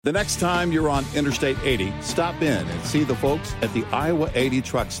The next time you're on Interstate 80, stop in and see the folks at the Iowa 80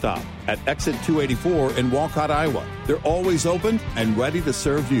 truck stop at exit 284 in Walcott, Iowa. They're always open and ready to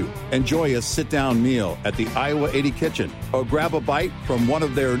serve you. Enjoy a sit-down meal at the Iowa 80 kitchen or grab a bite from one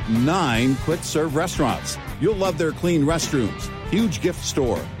of their 9 quick-serve restaurants. You'll love their clean restrooms, huge gift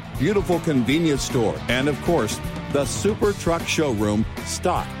store, beautiful convenience store, and of course, the Super Truck Showroom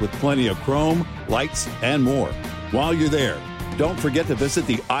stocked with plenty of chrome, lights, and more. While you're there, don't forget to visit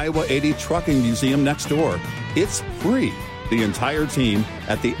the Iowa 80 Trucking Museum next door. It's free. The entire team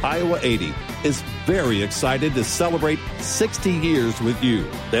at the Iowa 80 is very excited to celebrate 60 years with you.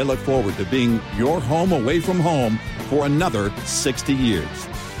 They look forward to being your home away from home for another 60 years.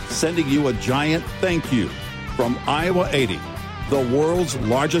 Sending you a giant thank you from Iowa 80, the world's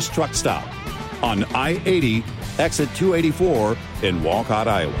largest truck stop on I-80, exit 284 in Walcott,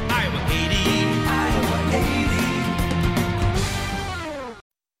 Iowa. Iowa 80.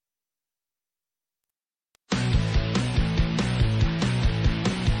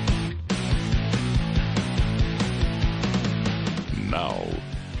 Now,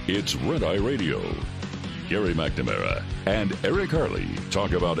 it's Red Eye Radio. Gary McNamara and Eric Harley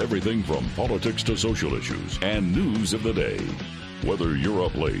talk about everything from politics to social issues and news of the day. Whether you're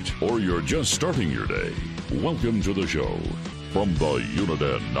up late or you're just starting your day, welcome to the show. From the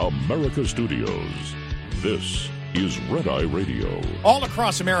Uniden America Studios, this is Red Eye Radio. All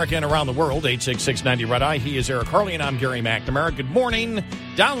across America and around the world, 866-90 Red Eye. He is Eric Harley, and I'm Gary McNamara. Good morning.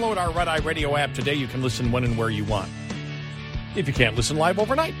 Download our Red Eye Radio app today. You can listen when and where you want, if you can't listen live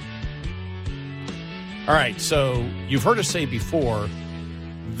overnight. All right, so you've heard us say before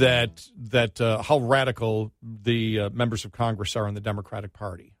that how radical the members of Congress are in the Democratic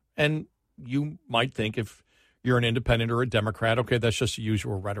Party. And you might think if you're an independent or a Democrat, okay, that's just the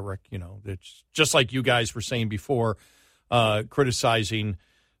usual rhetoric. You know, it's just like you guys were saying before, criticizing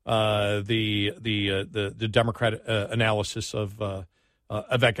the Democrat analysis of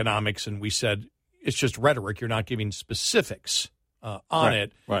economics, and we said it's just rhetoric. You're not giving specifics on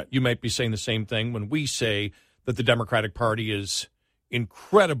it. Right. You might be saying the same thing when we say that the Democratic Party is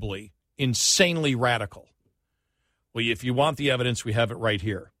incredibly, insanely radical. Well, if you want the evidence, we have it right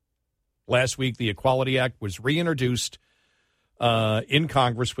here. Last week, the Equality Act was reintroduced in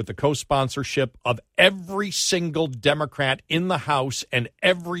Congress with the co-sponsorship of every single Democrat in the House and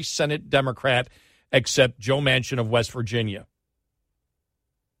every Senate Democrat except Joe Manchin of West Virginia.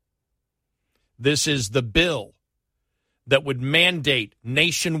 This is the bill that would mandate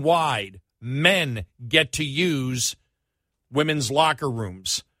nationwide men get to use women's locker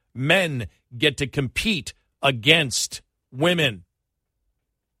rooms. Men get to compete against women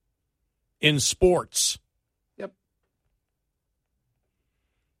in sports. Yep.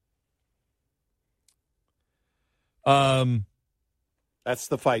 That's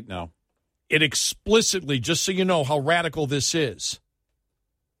the fight now. It explicitly, just so you know how radical this is,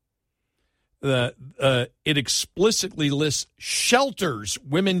 it explicitly lists shelters,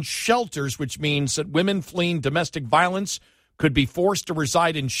 women's shelters, which means that women fleeing domestic violence could be forced to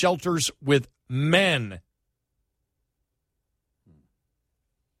reside in shelters with men.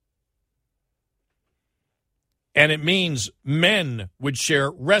 And it means men would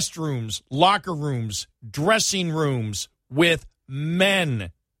share restrooms, locker rooms, dressing rooms with men.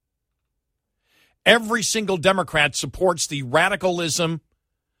 Every single Democrat supports the radicalism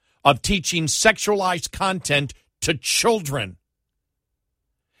of teaching sexualized content to children.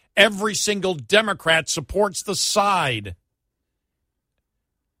 Every single Democrat supports the side,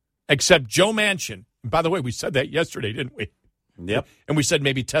 except Joe Manchin. By the way, we said that yesterday, didn't we? Yep. And we said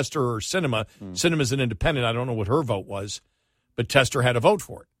maybe Tester or Sinema. Sinema's an independent. I don't know what her vote was, but Tester had a vote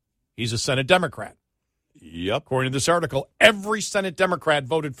for it. He's a Senate Democrat. Yep. According to this article, every Senate Democrat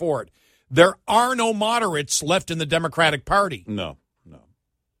voted for it. There are no moderates left in the Democratic Party. No.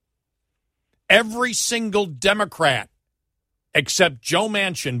 Every single Democrat, except Joe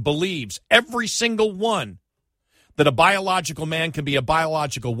Manchin, believes, every single one, that a biological man can be a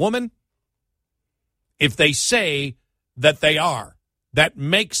biological woman if they say that they are. That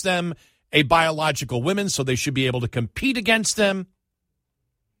makes them a biological woman, so they should be able to compete against them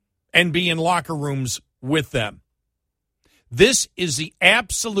and be in locker rooms with them. This is the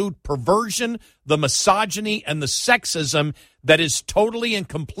absolute perversion, the misogyny, and the sexism that is totally and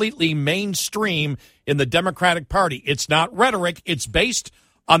completely mainstream in the Democratic Party. It's not rhetoric. It's based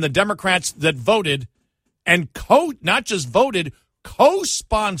on the Democrats that voted and not just voted,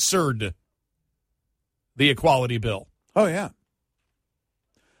 co-sponsored the equality bill. Oh, yeah.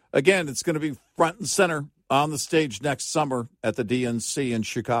 Again, it's going to be front and center on the stage next summer at the DNC in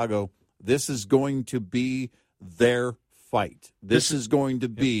Chicago. This is going to be their fight. This is going to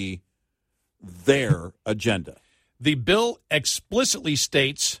be their agenda. The bill explicitly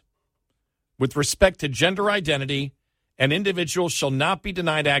states, with respect to gender identity, an individual shall not be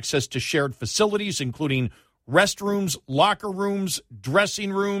denied access to shared facilities, including restrooms, locker rooms,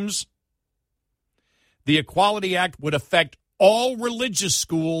 dressing rooms. The Equality Act would affect all religious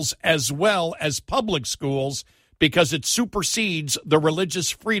schools as well as public schools because it supersedes the Religious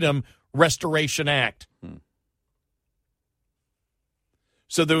Freedom Restoration Act.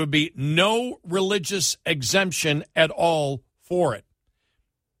 So there would be no religious exemption at all for it.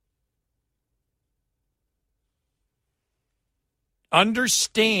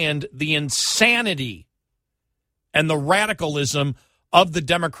 Understand the insanity and the radicalism of the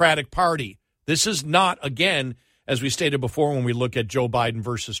Democratic Party. This is not, again, as we stated before, when we look at Joe Biden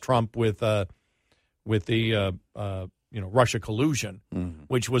versus Trump with the Russia collusion,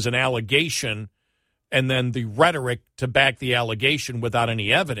 which was an allegation, and then the rhetoric to back the allegation without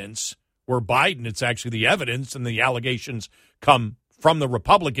any evidence. Where Biden, it's actually the evidence, and the allegations come from the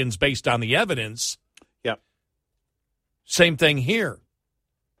Republicans based on the evidence. Yep. Same thing here.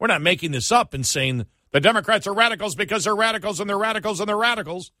 We're not making this up and saying the Democrats are radicals because they're radicals and they're radicals and they're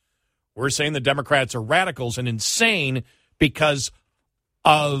radicals. We're saying the Democrats are radicals and insane because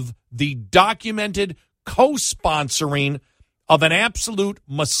of the documented co-sponsoring of an absolute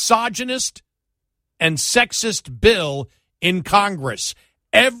misogynist and sexist bill in Congress.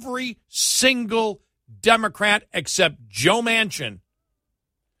 Every single Democrat except Joe Manchin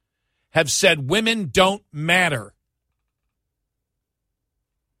have said women don't matter.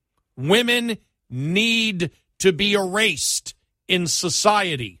 Women need to be erased in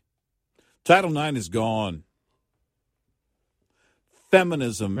society. Title IX is gone.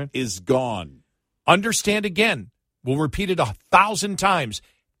 Feminism is gone. Understand again, we'll repeat it 1,000 times.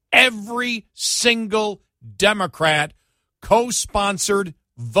 Every single Democrat co-sponsored,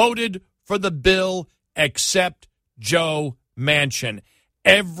 voted for the bill except Joe Manchin.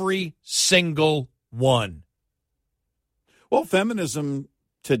 Every single one. Well, feminism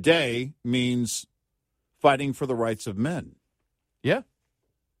today means fighting for the rights of men. Yeah.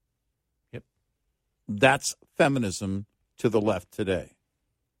 Yep. That's feminism to the left today.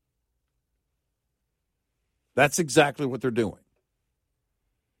 That's exactly what they're doing.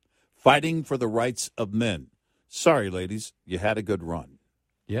 Fighting for the rights of men. Sorry, ladies, you had a good run.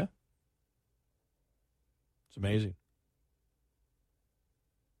 Yeah. It's amazing.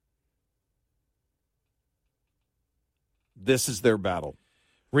 This is their battle.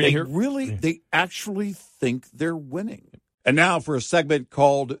 They they actually think they're winning. And now for a segment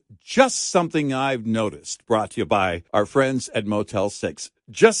called Just Something I've Noticed, brought to you by our friends at Motel 6.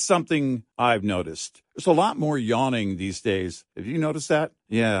 Just something I've noticed. There's a lot more yawning these days. Have you noticed that?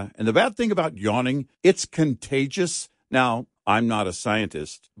 Yeah. And the bad thing about yawning, it's contagious. Now, I'm not a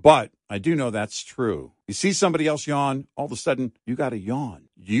scientist, but I do know that's true. You see somebody else yawn, all of a sudden, you got to yawn.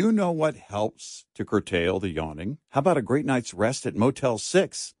 You know what helps to curtail the yawning? How about a great night's rest at Motel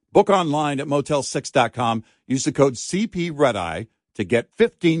 6? Book online at motel6.com. Use the code CPRedEye to get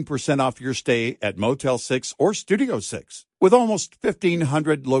 15% off your stay at Motel 6 or Studio 6. With almost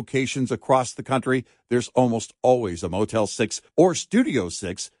 1,500 locations across the country, there's almost always a Motel 6 or Studio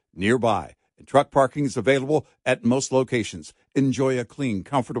 6 nearby. And truck parking is available at most locations. Enjoy a clean,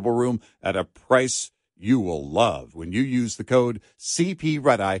 comfortable room at a price you will love when you use the code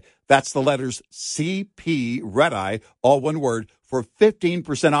CPRedEye. That's the letters CPRedEye, all one word, for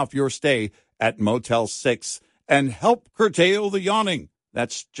 15% off your stay at Motel 6. And help curtail the yawning.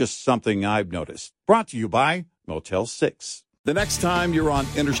 That's just something I've noticed. Brought to you by Motel 6. The next time you're on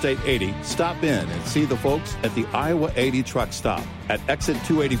Interstate 80, stop in and see the folks at the Iowa 80 truck stop at exit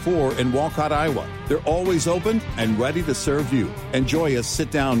 284 in Walcott, Iowa. They're always open and ready to serve you. Enjoy a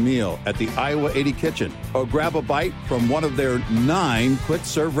sit-down meal at the Iowa 80 kitchen or grab a bite from one of their 9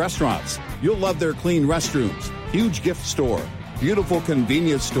 quick-serve restaurants. You'll love their clean restrooms, huge gift store, beautiful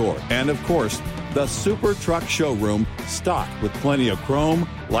convenience store, and, of course, the Super Truck Showroom stocked with plenty of chrome,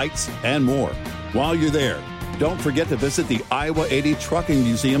 lights, and more. While you're there, don't forget to visit the Iowa 80 Trucking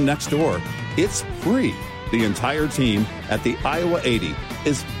Museum next door. It's free. The entire team at the Iowa 80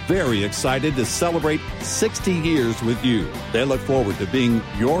 is very excited to celebrate 60 years with you. They look forward to being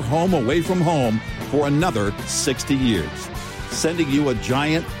your home away from home for another 60 years. Sending you a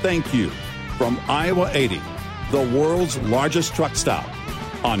giant thank you from Iowa 80, the world's largest truck stop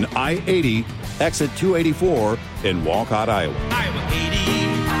on I-80, exit 284 in Walcott, Iowa. Iowa 80,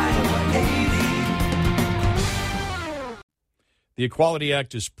 Iowa 80. The Equality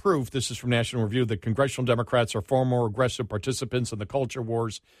Act is proof, this is from National Review, that congressional Democrats are far more aggressive participants in the culture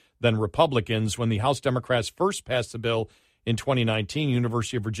wars than Republicans. When the House Democrats first passed the bill in 2019.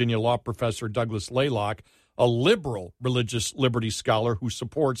 University of Virginia law professor Douglas Laylock, a liberal religious liberty scholar who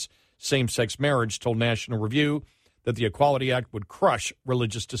supports same-sex marriage, told National Review that the Equality Act would crush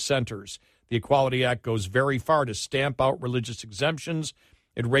religious dissenters. The Equality Act goes very far to stamp out religious exemptions.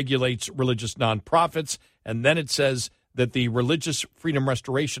 It regulates religious nonprofits, and then it says that the Religious Freedom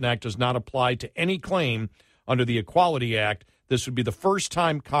Restoration Act does not apply to any claim under the Equality Act. This would be the first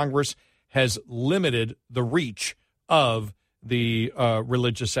time Congress has limited the reach of the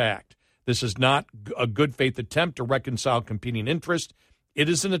Religious Act. This is not a good faith attempt to reconcile competing interests. It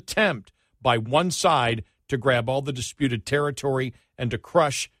is an attempt by one side to grab all the disputed territory and to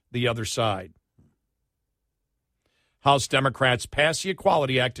crush the other side. House Democrats passed the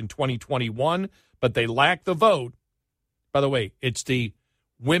Equality Act in 2021, but they lack the vote. By the way, it's the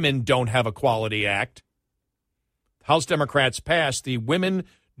Women Don't Have Equality Act. House Democrats passed the Women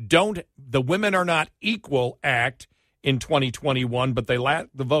Are Not Equal Act in 2021, but they lack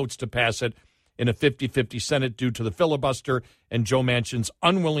the votes to pass it in a 50-50 Senate due to the filibuster and Joe Manchin's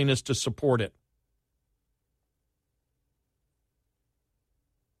unwillingness to support it.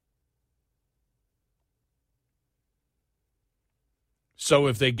 So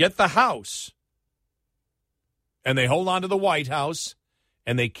if they get the House and they hold on to the White House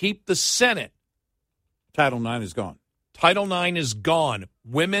and they keep the Senate, Title IX is gone. Title IX is gone.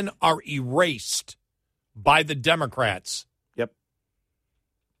 Women are erased by the Democrats. Yep.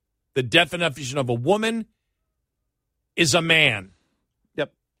 The definition of a woman is a man.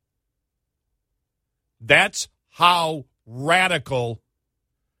 Yep. That's how radical.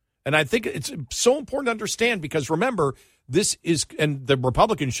 And I think it's so important to understand because, remember, this is, and the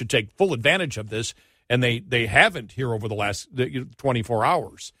Republicans should take full advantage of this, and they haven't here over the last 24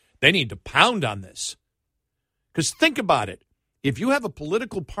 hours. They need to pound on this. Because think about it. If you have a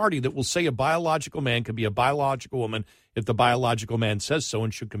political party that will say a biological man can be a biological woman if the biological man says so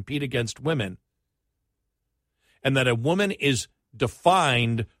and should compete against women, and that a woman is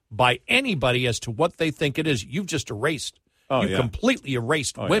defined by anybody as to what they think it is, you've just erased. You completely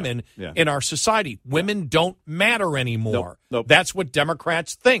erased women in our society. Women don't matter anymore. Nope. That's what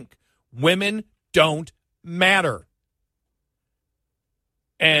Democrats think. Women don't matter.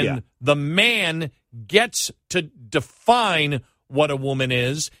 And the man gets to define what a woman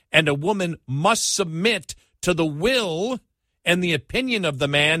is, and a woman must submit to the will and the opinion of the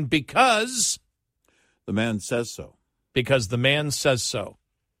man because the man says so. Because the man says so.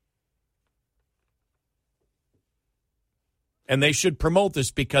 And they should promote this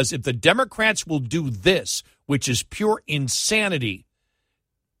because if the Democrats will do this, which is pure insanity,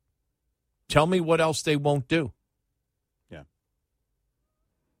 tell me what else they won't do. Yeah.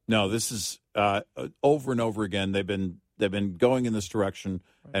 No, this is over and over again. They've been going in this direction,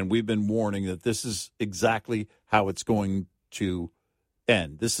 and we've been warning that this is exactly how it's going to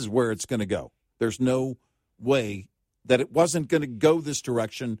end. This is where it's going to go. There's no way that it wasn't going to go this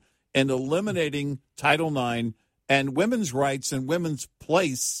direction, and eliminating Title IX and women's rights and women's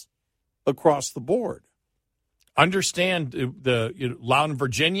place across the board. Understand Loudon,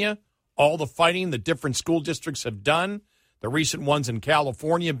 Virginia, all the fighting the different school districts have done, the recent ones in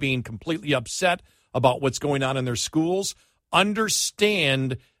California being completely upset about what's going on in their schools.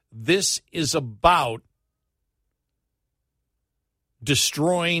 Understand this is about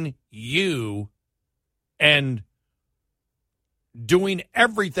destroying you and doing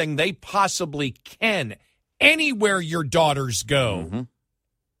everything they possibly can anywhere your daughters go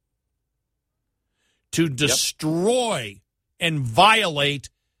to destroy and violate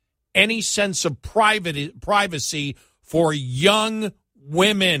any sense of privacy for young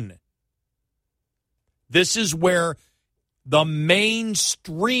women. This is where the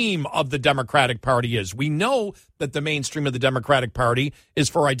mainstream of the Democratic Party is. We know that the mainstream of the Democratic Party is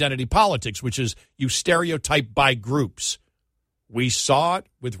for identity politics, which is you stereotype by groups. We saw it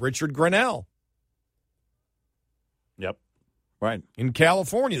with Richard Grenell. Yep. Right. In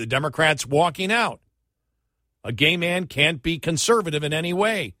California, the Democrats walking out. A gay man can't be conservative in any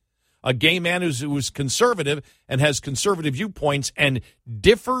way. A gay man who's conservative and has conservative viewpoints and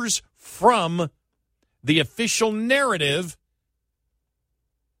differs from the official narrative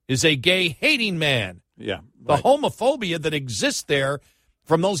is a gay-hating man. Yeah. The homophobia that exists there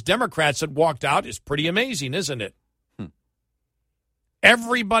from those Democrats that walked out is pretty amazing, isn't it?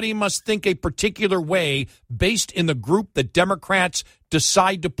 Everybody must think a particular way based in the group that Democrats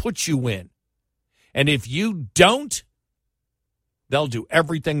decide to put you in. And if you don't, they'll do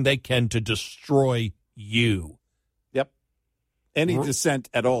everything they can to destroy you. Yep. Any dissent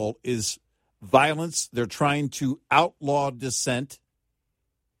at all is violence. They're trying to outlaw dissent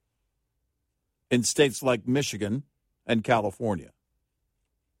in states like Michigan. and California.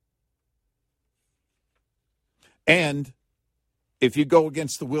 And if you go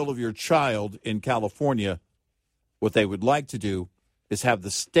against the will of your child in California, what they would like to do is have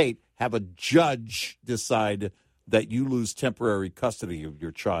the state, have a judge decide that you lose temporary custody of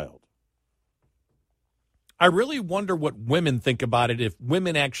your child. I really wonder what women think about it, if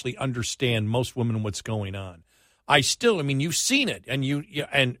women actually understand, most women, what's going on. You've seen it,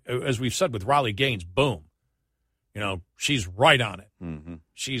 and as we've said with Riley Gaines, boom. She's right on it. Mm-hmm.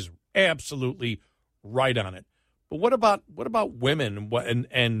 She's absolutely right on it. But what about women,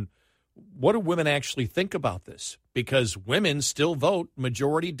 and what do women actually think about this? Because women still vote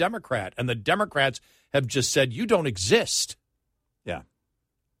majority Democrat, and the Democrats have just said, you don't exist. Yeah.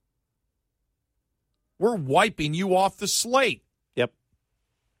 We're wiping you off the slate. Yep.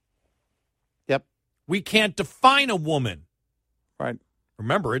 We can't define a woman. Right.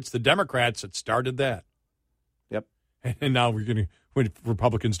 Remember, it's the Democrats that started that. Yep. And now when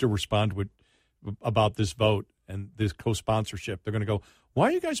Republicans do respond about this vote and this co-sponsorship, they're going to go, why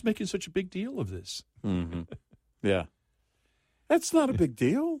are you guys making such a big deal of this? Mm-hmm. Yeah. That's not a big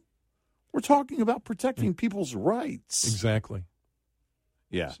deal. We're talking about protecting people's rights. Exactly.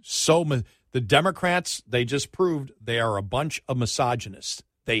 Yeah. So the Democrats, they just proved they are a bunch of misogynists.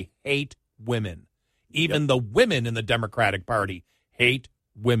 They hate women. Even the women in the Democratic Party hate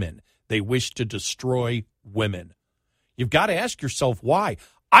women. They wish to destroy women. You've got to ask yourself why.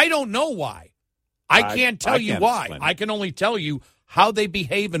 I don't know why. I can't tell you why. Explain. I can only tell you how they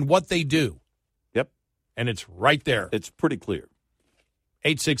behave and what they do. Yep. And it's right there. It's pretty clear.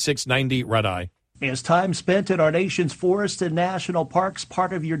 866-90-RED-EYE. Is time spent in our nation's forests and national parks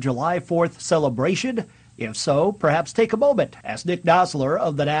part of your July 4th celebration? If so, perhaps take a moment as Nick Nosler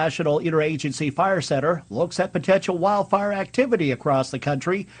of the National Interagency Fire Center looks at potential wildfire activity across the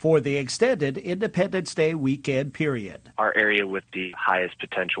country for the extended Independence Day weekend period. Our area with the highest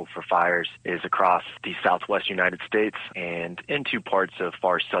potential for fires is across the southwest United States and into parts of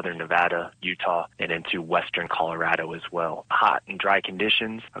far southern Nevada, Utah, and into western Colorado as well. Hot and dry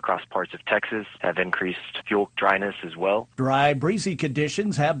conditions across parts of Texas have increased fuel dryness as well. Dry, breezy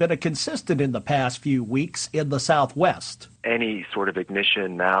conditions have been a consistent in the past few weeks in the Southwest. Any sort of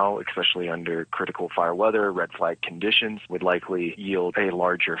ignition now, especially under critical fire weather, red flag conditions, would likely yield a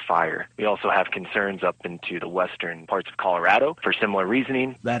larger fire. We also have concerns up into the western parts of Colorado for similar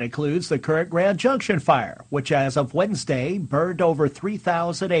reasoning. That includes the current Grand Junction fire, which as of Wednesday burned over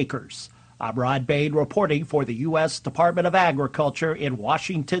 3,000 acres. I'm Rod Bain reporting for the U.S. Department of Agriculture in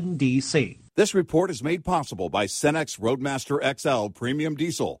Washington, D.C. This report is made possible by Cenex Roadmaster XL Premium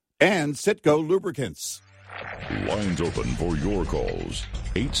Diesel and Citgo Lubricants. Lines open for your calls.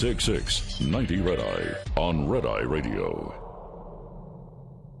 866-90-RED-EYE on Red Eye Radio.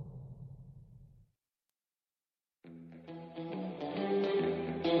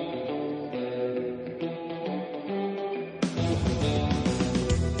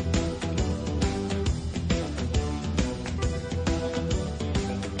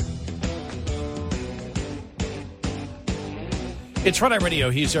 It's Red Eye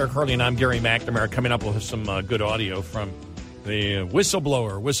Radio. He's Eric Harley, and I'm Gary McNamara. Coming up, we'll have some good audio from the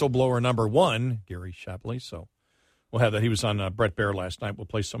whistleblower number one, Gary Shapley. So we'll have that. He was on Bret Baier last night. We'll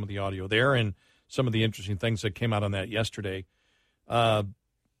play some of the audio there and some of the interesting things that came out on that yesterday. I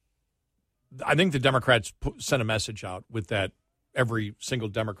think the Democrats sent a message out with that every single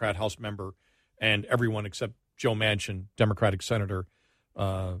Democrat House member and everyone except Joe Manchin, Democratic senator,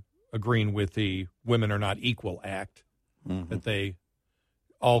 agreeing with the Women Are Not Equal Act. Mm-hmm. That they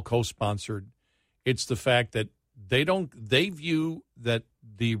all co-sponsored. It's the fact that they view that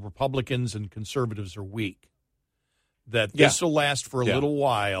the Republicans and conservatives are weak, that this will last for a little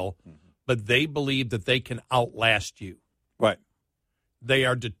while, but they believe that they can outlast you. Right. They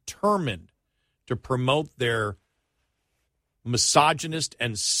are determined to promote their misogynist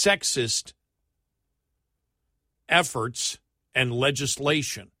and sexist efforts and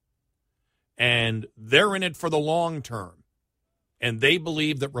legislation. And they're in it for the long term. And they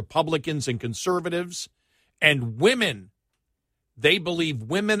believe that Republicans and conservatives and women, they believe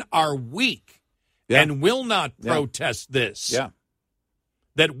women are weak and will not protest this. Yeah.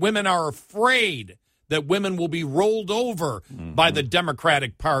 That women are afraid that women will be rolled over by the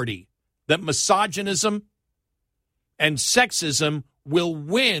Democratic Party. That misogynism and sexism will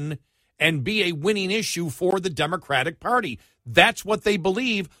win and be a winning issue for the Democratic Party. That's what they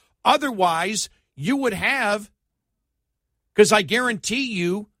believe. Otherwise, you would have, because I guarantee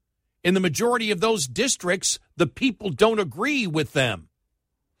you, in the majority of those districts, the people don't agree with them.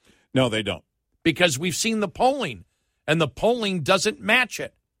 No, they don't. Because we've seen the polling, and the polling doesn't match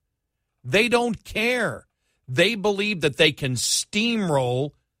it. They don't care. They believe that they can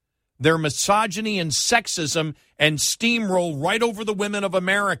steamroll their misogyny and sexism and steamroll right over the women of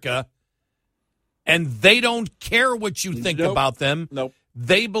America, and they don't care what you think about them. Nope.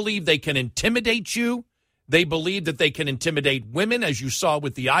 They believe they can intimidate you. They believe that they can intimidate women, as you saw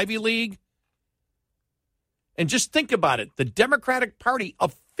with the Ivy League. And just think about it. The Democratic Party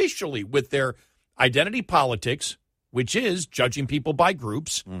officially, with their identity politics, which is judging people by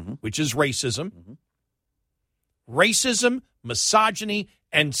groups, which is racism, racism, misogyny,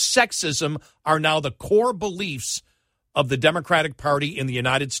 and sexism are now the core beliefs of the Democratic Party in the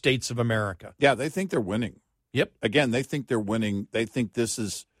United States of America. Yeah, they think they're winning. Yep. Again, they think they're winning. They think this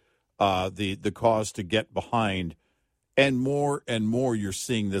is the cause to get behind. And more you're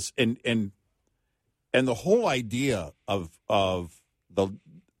seeing this. And the whole idea of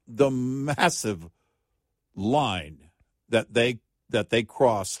the massive line that they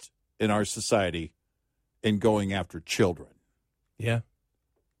crossed in our society in going after children. Yeah.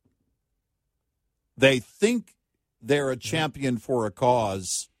 They think they're a champion for a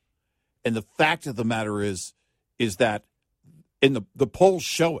cause, and the fact of the matter is that in the polls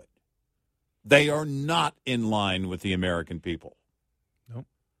show it. They are not in line with the American people. Nope.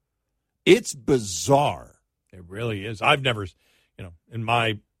 It's bizarre. It really is. I've never,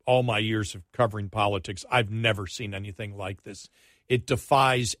 in all my years of covering politics, I've never seen anything like this. It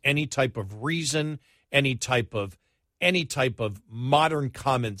defies any type of reason, any type of modern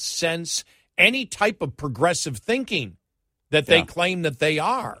common sense, any type of progressive thinking that they claim that they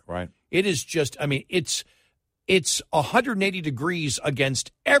are. Right. It is just, it's 180 degrees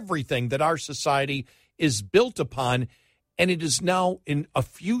against everything that our society is built upon, and it is now, in a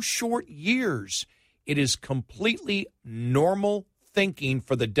few short years, it is completely normal thinking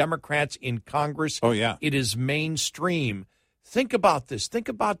for the Democrats in Congress. Oh, yeah. It is mainstream. Think about this. Think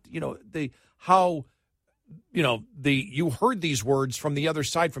about, you heard these words from the other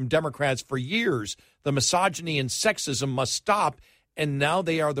side, from Democrats for years. The misogyny and sexism must stop, and now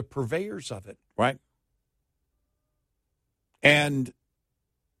they are the purveyors of it. Right. And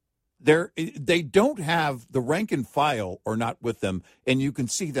they don't have the rank and file or not with them, and you can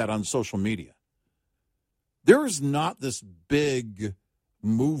see that on social media. There is not this big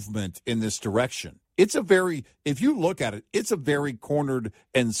movement in this direction. If you look at it, it's a very cornered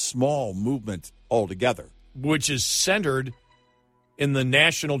and small movement altogether. Which is centered in the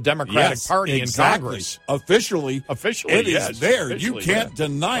National Democratic Party in Congress. Officially, it is there. You can't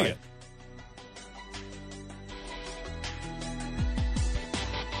deny it.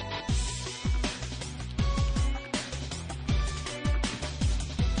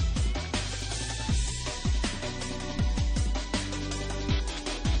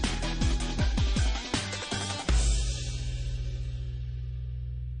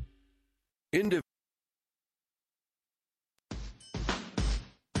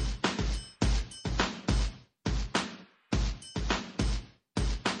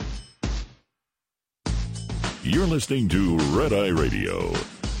 You're listening to Red Eye Radio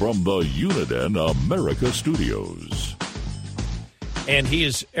from the Uniden America Studios. And he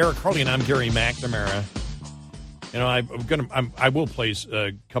is Eric Harley, and I'm Gary McNamara. I will play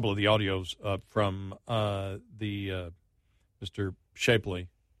a couple of the audios from the Mr. Shapley.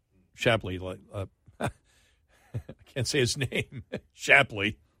 I can't say his name.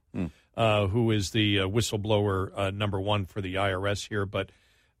 Shapley, who is the whistleblower number one for the IRS here. But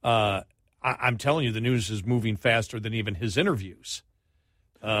I'm telling you, the news is moving faster than even his interviews.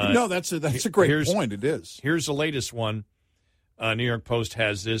 No, that's a great point. It is. Here's the latest one. New York Post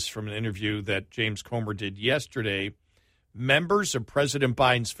has this from an interview that James Comer did yesterday. Members of President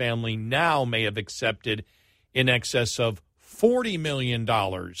Biden's family now may have accepted in excess of $40 million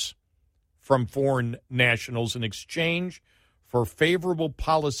from foreign nationals in exchange for favorable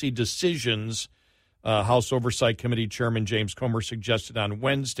policy decisions, House Oversight Committee Chairman James Comer suggested on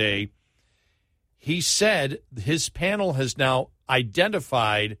Wednesday. He said his panel has now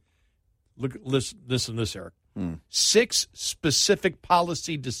identified, listen to this, Eric, 6 specific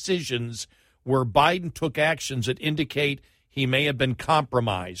policy decisions where Biden took actions that indicate he may have been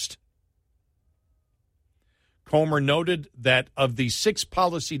compromised. Comer noted that of the 6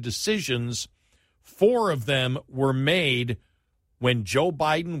 policy decisions, 4 of them were made when Joe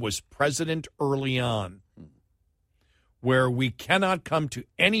Biden was president early on, where we cannot come to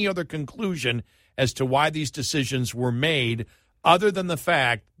any other conclusion as to why these decisions were made other than the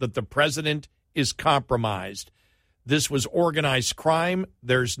fact that the president is compromised. This was organized crime.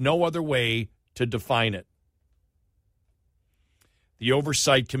 There's no other way to define it. The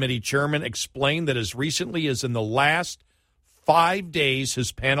Oversight Committee chairman explained that as recently as in the last 5 days,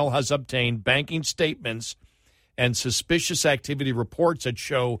 his panel has obtained banking statements and suspicious activity reports that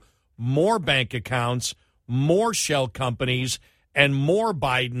show more bank accounts, more shell companies, and more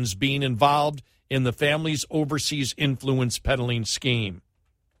Bidens being involved in the family's overseas influence peddling scheme.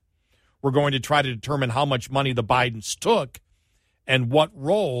 We're going to try to determine how much money the Bidens took and what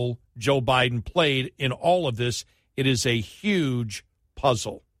role Joe Biden played in all of this. It is a huge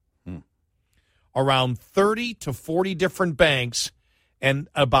puzzle. Around 30 to 40 different banks and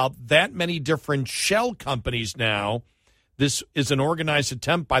about that many different shell companies now. This is an organized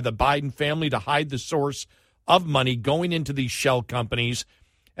attempt by the Biden family to hide the source of money going into these shell companies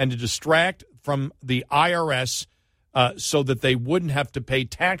and to distract from the IRS so that they wouldn't have to pay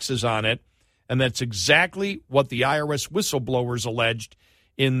taxes on it. And that's exactly what the IRS whistleblowers alleged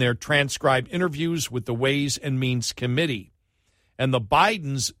in their transcribed interviews with the Ways and Means Committee. And the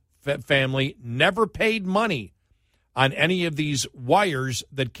Bidens family never paid money on any of these wires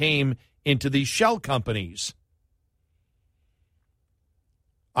that came into these shell companies.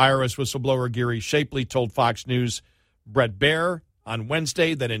 IRS whistleblower Gary Shapley told Fox News' Brett Baer on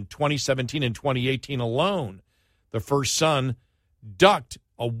Wednesday that in 2017 and 2018 alone, the first son ducked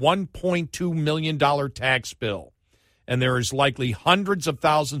a $1.2 million tax bill. And there is likely hundreds of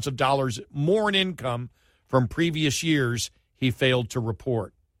thousands of dollars more in income from previous years he failed to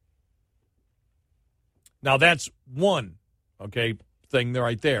report. Now, that's one, thing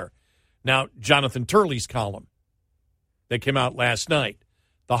right there. Now, Jonathan Turley's column that came out last night.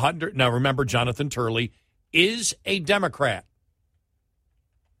 Now, remember, Jonathan Turley is a Democrat.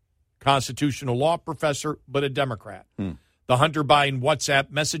 Constitutional law professor, but a Democrat. The Hunter Biden WhatsApp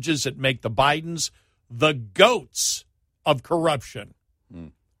messages that make the Bidens the goats of corruption.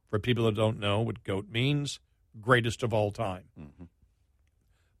 For people that don't know what GOAT means, greatest of all time.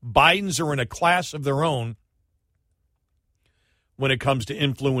 Bidens are in a class of their own when it comes to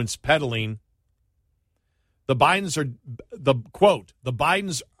influence peddling. The Bidens are the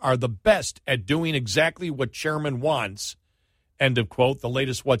Bidens are the best at doing exactly what chairman wants, end of quote. The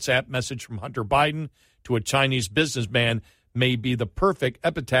latest WhatsApp message from Hunter Biden to a Chinese businessman may be the perfect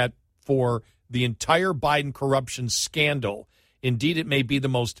epithet for the entire Biden corruption scandal. Indeed, it may be the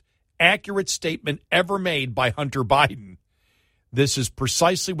most accurate statement ever made by Hunter Biden. This is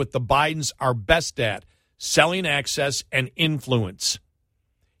precisely what the Bidens are best at, selling access and influence.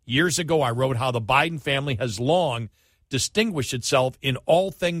 Years ago, I wrote how the Biden family has long distinguished itself in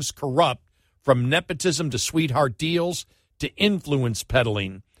all things corrupt, from nepotism to sweetheart deals to influence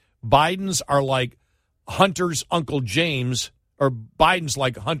peddling. Bidens are like Hunter's Uncle James, or Biden's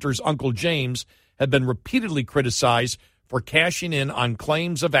like Hunter's Uncle James, have been repeatedly criticized for cashing in on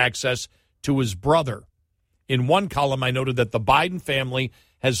claims of access to his brother. In one column, I noted that the Biden family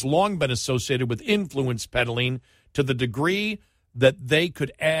has long been associated with influence peddling to the degree that they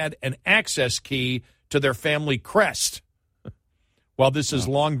could add an access key to their family crest. While this has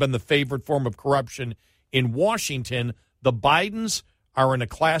long been the favorite form of corruption in Washington, the Bidens are in a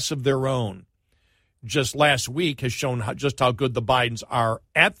class of their own. Just last week has shown just how good the Bidens are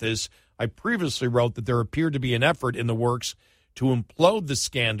at this. I previously wrote that there appeared to be an effort in the works to implode the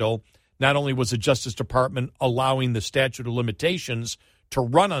scandal. Not only was the Justice Department allowing the statute of limitations to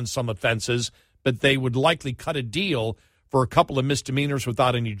run on some offenses, but they would likely cut a deal for a couple of misdemeanors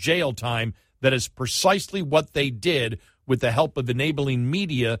without any jail time. That is precisely what they did with the help of enabling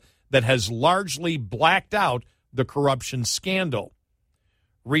media that has largely blacked out the corruption scandal.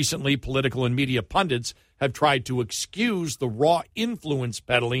 Recently, political and media pundits have tried to excuse the raw influence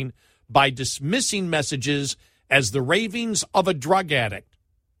peddling by dismissing messages as the ravings of a drug addict.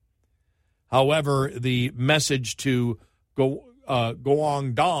 However, the message to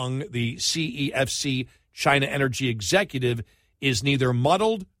Guangdong, the CEFC China Energy executive, is neither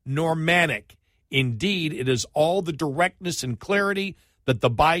muddled nor manic. Indeed, it is all the directness and clarity that the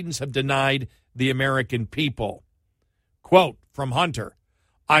Bidens have denied the American people. Quote from Hunter,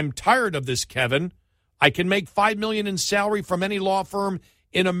 "I'm tired of this, Kevin. I can make $5 million in salary from any law firm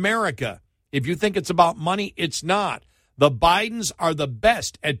in America. If you think it's about money, it's not. The Bidens are the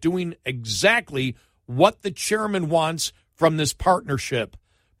best at doing exactly what the chairman wants from this partnership.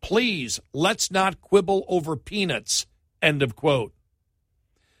 Please, let's not quibble over peanuts." End of quote.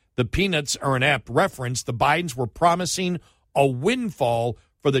 The peanuts are an apt reference. The Bidens were promising a windfall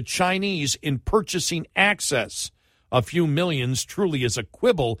for the Chinese in purchasing access. A few millions truly is a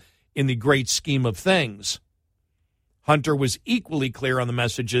quibble in the great scheme of things. Hunter was equally clear on the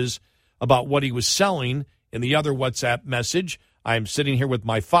messages about what he was selling. In the other WhatsApp message, "I am sitting here with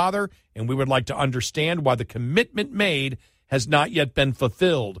my father, and we would like to understand why the commitment made has not yet been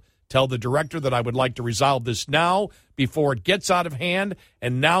fulfilled. Tell the director that I would like to resolve this now before it gets out of hand,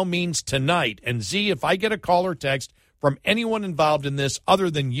 and now means tonight. And Z, if I get a call or text from anyone involved in this other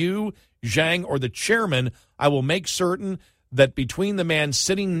than you, Zhang, or the chairman, I will make certain that between the man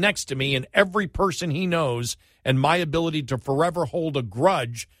sitting next to me and every person he knows and my ability to forever hold a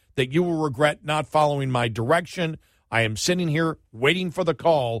grudge that you will regret not following my direction, I am sitting here waiting for the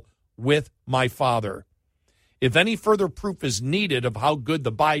call with my father. If any further proof is needed of how good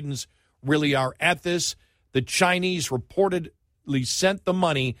the Bidens really are at this, the Chinese reportedly sent the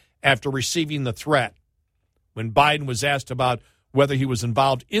money after receiving the threat. When Biden was asked about whether he was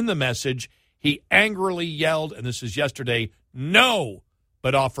involved in the message, he angrily yelled, and this is yesterday, no,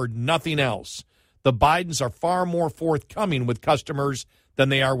 but offered nothing else. The Bidens are far more forthcoming with customers than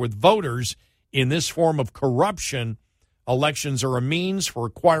they are with voters in this form of corruption. Elections are a means for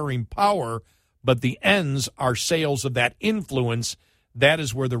acquiring power, but the ends are sales of that influence. That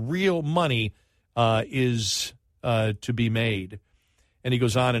is where the real money is to be made. And he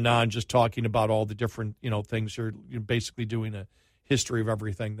goes on and on, just talking about all the different, things. You're basically doing a history of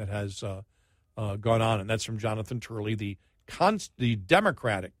everything that has gone on. And that's from Jonathan Turley, the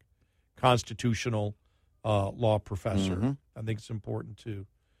Democratic constitutional law professor. Mm-hmm. I think it's important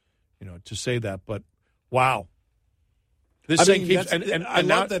to say that. But wow, this thing keeps. And I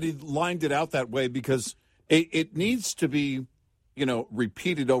love that he lined it out that way, because it needs to be,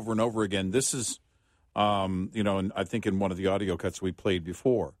 repeated over and over again. This is. And I think in one of the audio cuts we played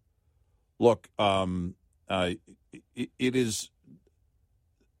before, look, it is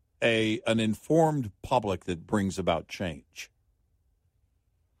an informed public that brings about change.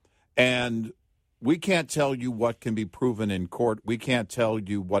 And we can't tell you what can be proven in court. We can't tell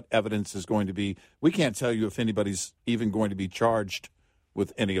you what evidence is going to be. We can't tell you if anybody's even going to be charged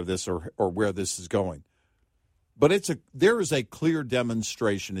with any of this or where this is going. But there is a clear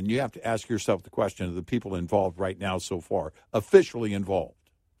demonstration, and you have to ask yourself the question of the people involved right now so far, officially involved.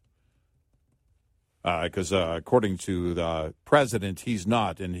 Because according to the president, he's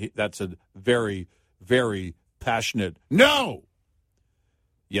not, and that's a very, very passionate no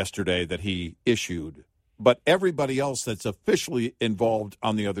yesterday that he issued. But everybody else that's officially involved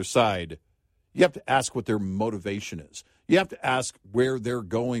on the other side, you have to ask what their motivation is. You have to ask where they're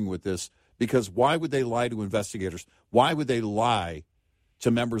going with this. Because why would they lie to investigators? Why would they lie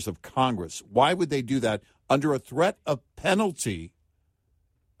to members of Congress? Why would they do that under a threat of penalty,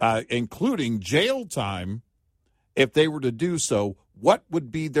 including jail time, if they were to do so? What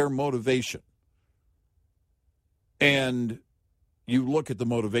would be their motivation? And you look at the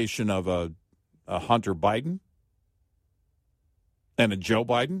motivation of a Hunter Biden and a Joe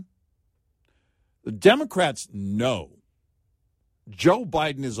Biden. The Democrats know Joe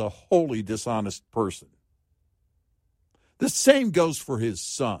Biden is a wholly dishonest person. The same goes for his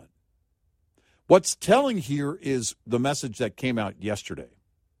son. What's telling here is the message that came out yesterday.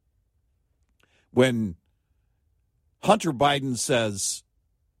 When Hunter Biden says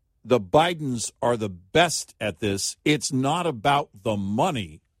the Bidens are the best at this, it's not about the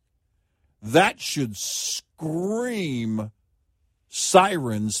money. That should scream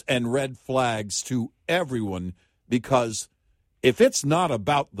sirens and red flags to everyone, because if it's not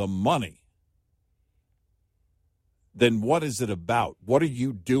about the money, then what is it about? What are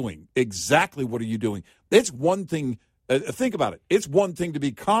you doing? Exactly what are you doing? It's one thing, think about it. It's one thing to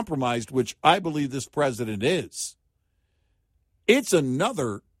be compromised, which I believe this president is. It's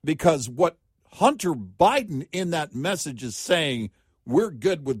another, because what Hunter Biden in that message is saying, we're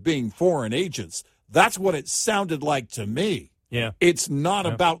good with being foreign agents. That's what it sounded like to me. Yeah. It's not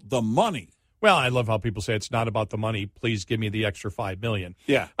about the money. Well, I love how people say it's not about the money. Please give me the extra $5 million.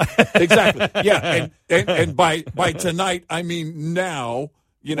 Yeah, exactly. Yeah, and by tonight, I mean now.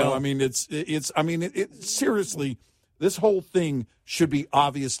 I mean it's seriously, this whole thing should be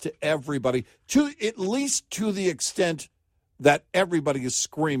obvious to everybody, to at least to the extent that everybody is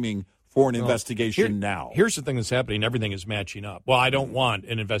screaming for an investigation now. Here's the thing that's happening. Everything is matching up. Well, I don't want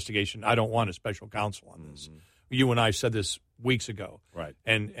an investigation. I don't want a special counsel on this. Mm-hmm. You and I said this weeks ago. Right.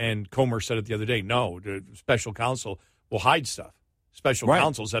 And Comer said it the other day. No, the special counsel will hide stuff. Special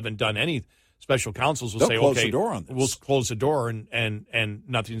counsels haven't done any. Special counsels will They'll say, close okay, the door on this. We'll close the door and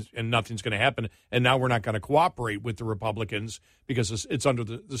nothing's going to happen. And now we're not going to cooperate with the Republicans because it's under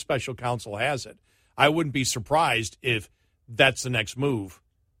the special counsel has it. I wouldn't be surprised if that's the next move.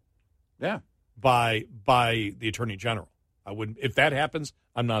 Yeah. By the Attorney General. I wouldn't. If that happens,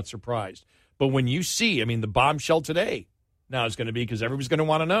 I'm not surprised. But when you see, the bombshell today now is going to be, because everybody's going to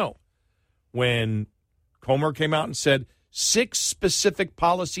want to know, when Comer came out and said 6 specific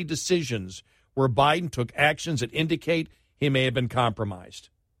policy decisions where Biden took actions that indicate he may have been compromised.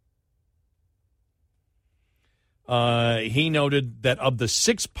 He noted that of the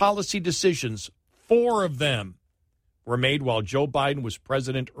 6 policy decisions, 4 of them were made while Joe Biden was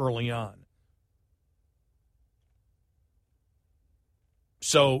president early on.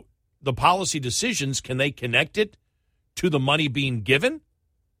 So the policy decisions, can they connect it to the money being given?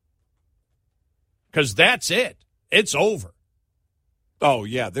 Because that's it. It's over. Oh,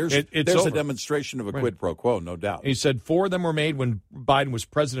 yeah. There's over. a demonstration of a quid pro quo, no doubt. He said 4 of them were made when Biden was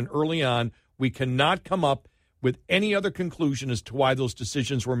president early on. We cannot come up with any other conclusion as to why those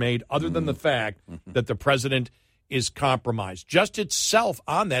decisions were made other than the fact that the president is compromised. Just itself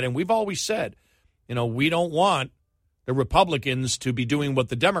on that, and we've always said, we don't want the Republicans to be doing what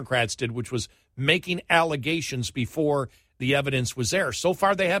the Democrats did, which was making allegations before the evidence was there. So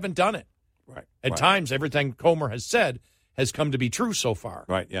far, they haven't done it. Right. At times, everything Comer has said has come to be true so far.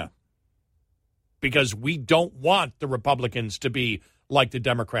 Right, yeah. Because we don't want the Republicans to be like the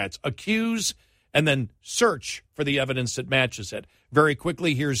Democrats. Accuse and then search for the evidence that matches it. Very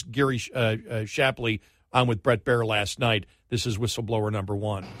quickly, here's Gary Shapley on with Brett Baer last night. This is whistleblower number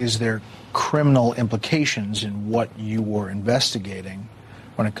 1. Is there criminal implications in what you were investigating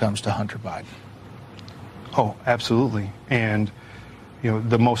when it comes to Hunter Biden? Oh, absolutely. And,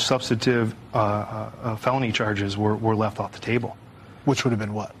 the most substantive felony charges were left off the table. Which would have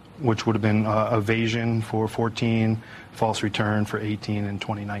been what? Which would have been evasion for 14, false return for 18 and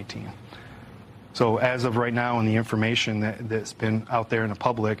 2019. So as of right now, in the information that's been out there in the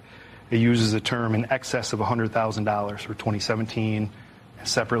public, it uses a term in excess of $100,000 for 2017 and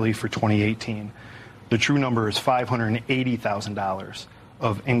separately for 2018. The true number is $580,000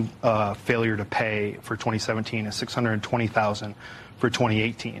 of failure to pay for 2017 and $620,000 for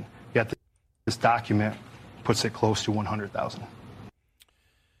 2018. Yet this document puts it close to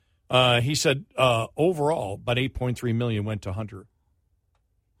 $100,000. He said overall, about $8.3 million went to Hunter.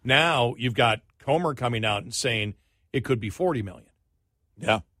 Now you've got Comer coming out and saying it could be $40 million.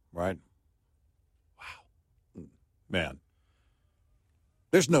 Yeah, right. Wow. Man.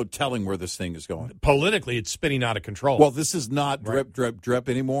 There's no telling where this thing is going. Politically, it's spinning out of control. Well, this is not drip, drip, drip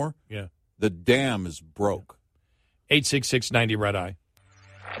anymore. Yeah. The dam is broke. 866-90-RED-EYE.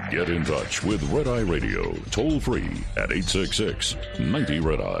 Get in touch with Red Eye Radio, toll free at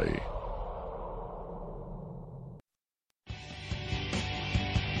 866-90-RED-EYE.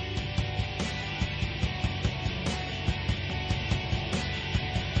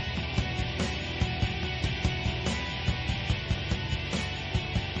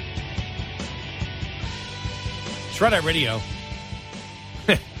 It's Red Eye Radio.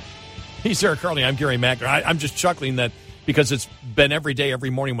 He's Eric Carly. I'm Gary McNamara. I'm just chuckling that because it's been every day, every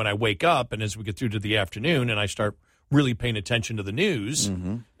morning when I wake up, and as we get through to the afternoon, and I start really paying attention to the news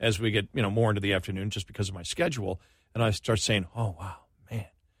as we get more into the afternoon, just because of my schedule, and I start saying, "Oh wow, man,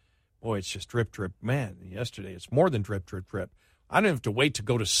 boy, it's just drip, drip, man." Yesterday, it's more than drip, drip, drip. I don't have to wait to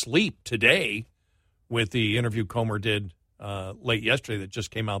go to sleep today with the interview Comer did late yesterday that just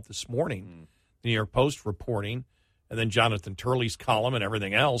came out this morning. The New York Post reporting, and then Jonathan Turley's column and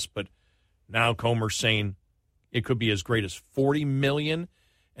everything else, but now Comer's saying it could be as great as $40 million,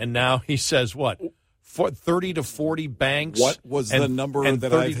 and now he says what? 30 to 40 banks. What was the number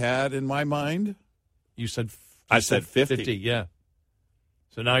that I've had in my mind? You said I said 50. Yeah.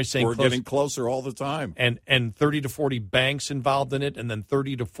 So now he's saying we're getting closer all the time. And 30 to 40 banks involved in it, and then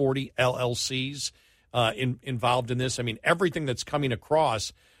 30 to 40 LLCs involved in this. I mean, everything that's coming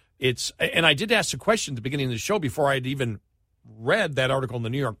across. And I did ask a question at the beginning of the show before I had even read that article in the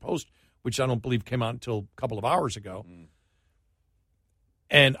New York Post, which I don't believe came out until a couple of hours ago.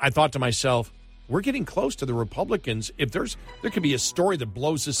 And I thought to myself, we're getting close to the Republicans. If there could be a story that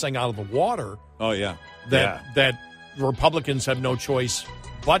blows this thing out of the water. Oh, yeah. That the Republicans have no choice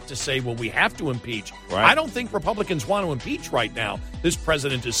but to say, well, we have to impeach. Right. I don't think Republicans want to impeach right now. This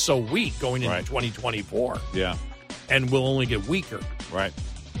president is so weak going into 2024. Yeah. And will only get weaker. Right.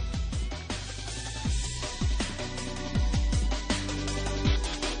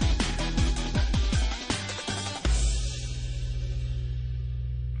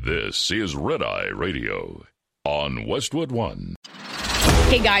 This is Red Eye Radio on Westwood One.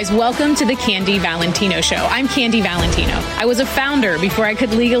 Hey guys, welcome to the Candy Valentino Show. I'm Candy Valentino. I was a founder before I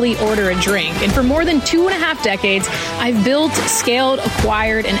could legally order a drink. And for more than 2.5 decades, I've built, scaled,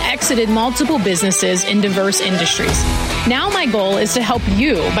 acquired, and exited multiple businesses in diverse industries. Now my goal is to help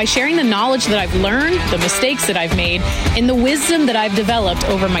you by sharing the knowledge that I've learned, the mistakes that I've made, and the wisdom that I've developed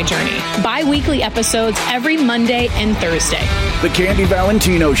over my journey. Bi-weekly episodes every Monday and Thursday. The Candy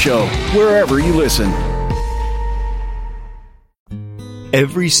Valentino Show, wherever you listen.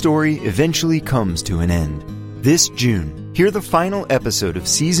 Every story eventually comes to an end. This June, Hear the final episode of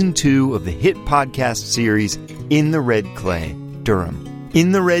Season 2 of the hit podcast series In the Red Clay, Durham.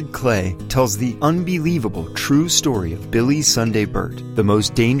 In the Red Clay tells the unbelievable true story of Billy Sunday Burt, the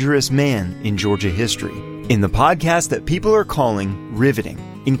most dangerous man in Georgia history. In the podcast that people are calling riveting,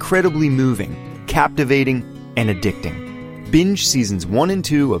 incredibly moving, captivating, and addicting. Binge Seasons 1 and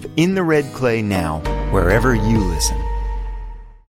 2 of In the Red Clay now, wherever you listen.